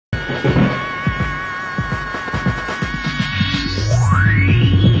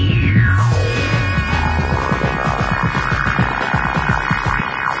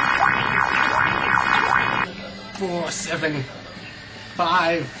Four, 7,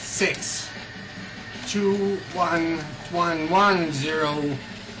 5, 6, 2, 1, 1, 1, 0,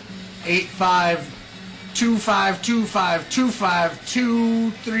 8, 5, 2, 5, 2, 5, 2, 5,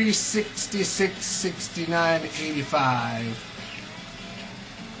 2, 3, 66, 69, 85.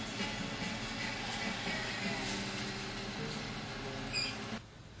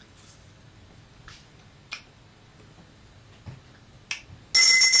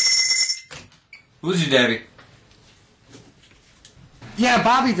 Who's your daddy? Yeah,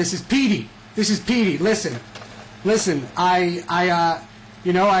 Bobby, this is Petey. This is Petey. Listen, I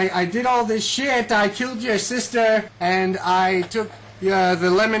did all this shit. I killed your sister, and I took the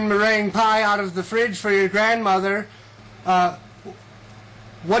lemon meringue pie out of the fridge for your grandmother.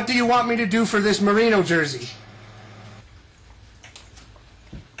 What do you want me to do for this merino jersey?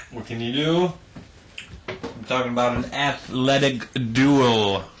 What can you do? I'm talking about an athletic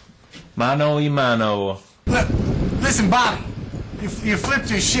duel. Mano y mano. Listen, Bobby, you flipped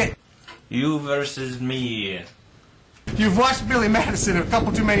your shit. You versus me. You've watched Billy Madison a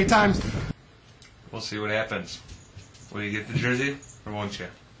couple too many times. We'll see what happens. Will you get the jersey, or won't you?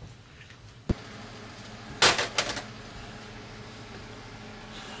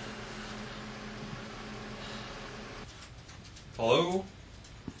 Hello?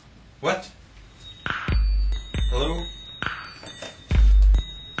 What? Hello?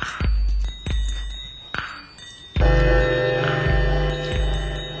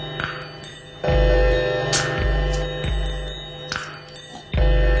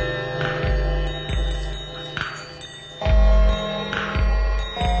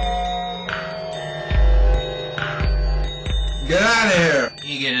 Get out of here!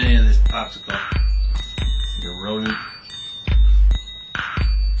 You get any of this popsicle. You rodent.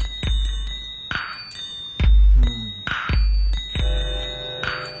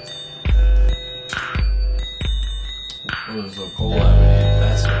 It was so cold I would eat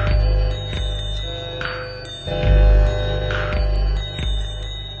faster.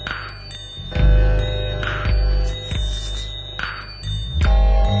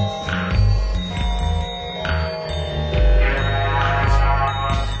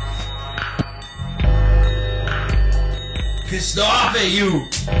 Pissed off at you!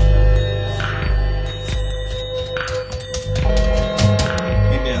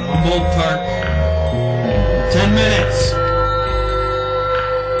 Meet me at Humboldt Park. 10 minutes!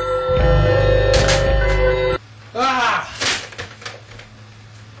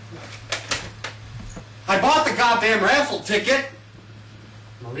 I bought the goddamn raffle ticket.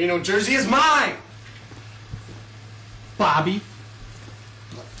 Merino jersey is mine. Bobby.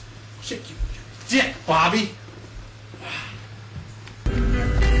 Shit, you dick, Bobby.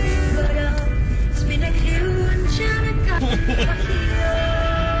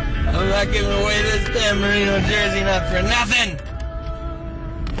 I'm not giving away this damn merino jersey, not for nothing!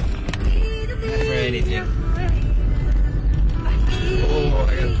 Not for anything. Oh, I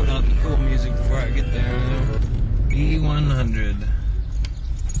gotta put on the cool music before I get there. E100.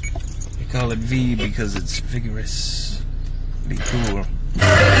 They call it V because it's vigorous. Be cool.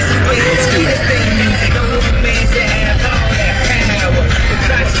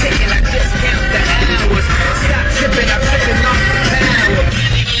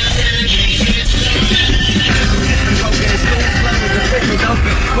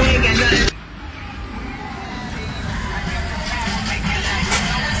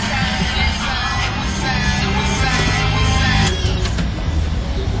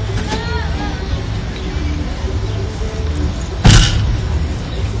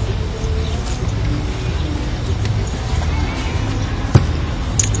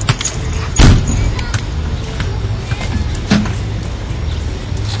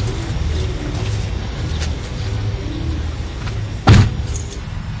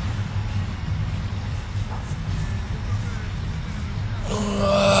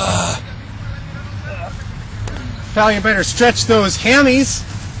 Pal, you better stretch those hammies.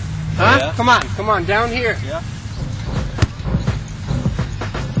 Huh? Yeah. Come on, down here. Yeah.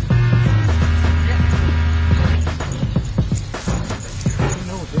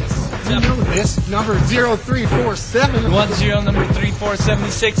 You know this. Number 0347. You want serial number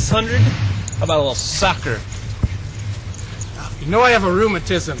 347600? How about a little soccer? You know I have a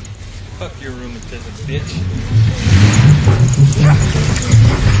rheumatism. Fuck your rheumatism, bitch.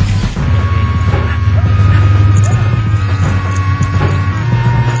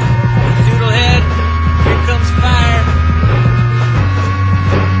 Doodlehead, here comes fire.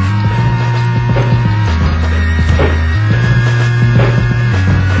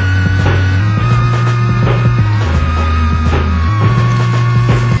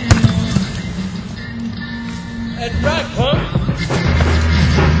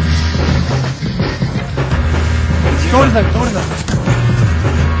 Go to them, go to them.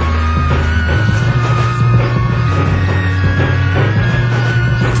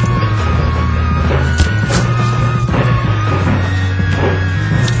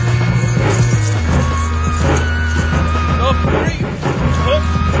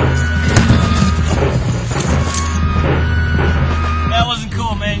 That wasn't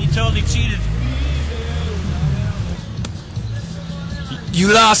cool, man. You totally cheated.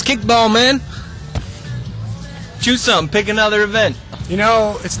 You lost kickball, man. Choose something. Pick another event. You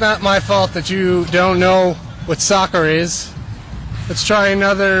know, it's not my fault that you don't know what soccer is. Let's try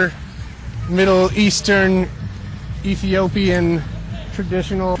another Middle Eastern, Ethiopian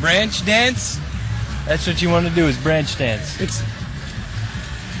traditional Branch dance? That's what you want to do, is branch dance.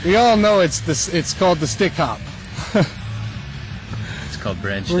 We all know it's called the stick hop. It's called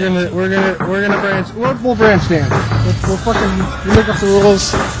branch We're dance. gonna branch. We'll branch dance. We'll fucking look up the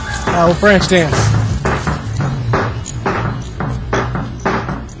rules. We'll branch dance.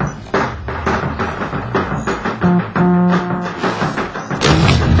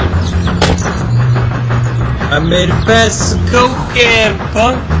 I made a pass of cocaine,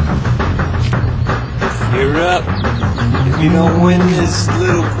 punk. You're up. If you don't win this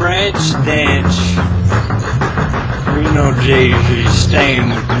little branch dance, Reno J's is staying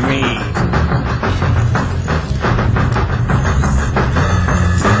with me.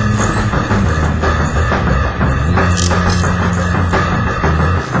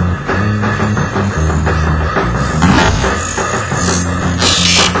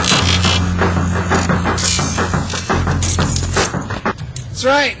 That's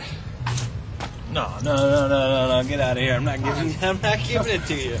right. No, get out of here. I'm not giving it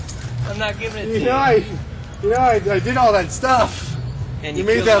to you. I'm not giving it to you. I did all that stuff. And you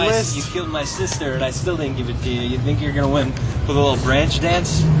made that list. You killed my sister, and I still didn't give it to you. You think you're gonna win with a little branch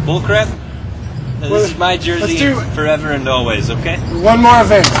dance? Bullcrap. This is my jersey forever and always. Okay. One more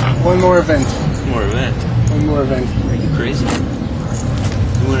event. One more event. More event. One more event. Are you crazy?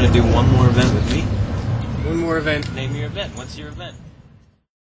 You want to do one more event with me? One more event. Name your event. What's your event?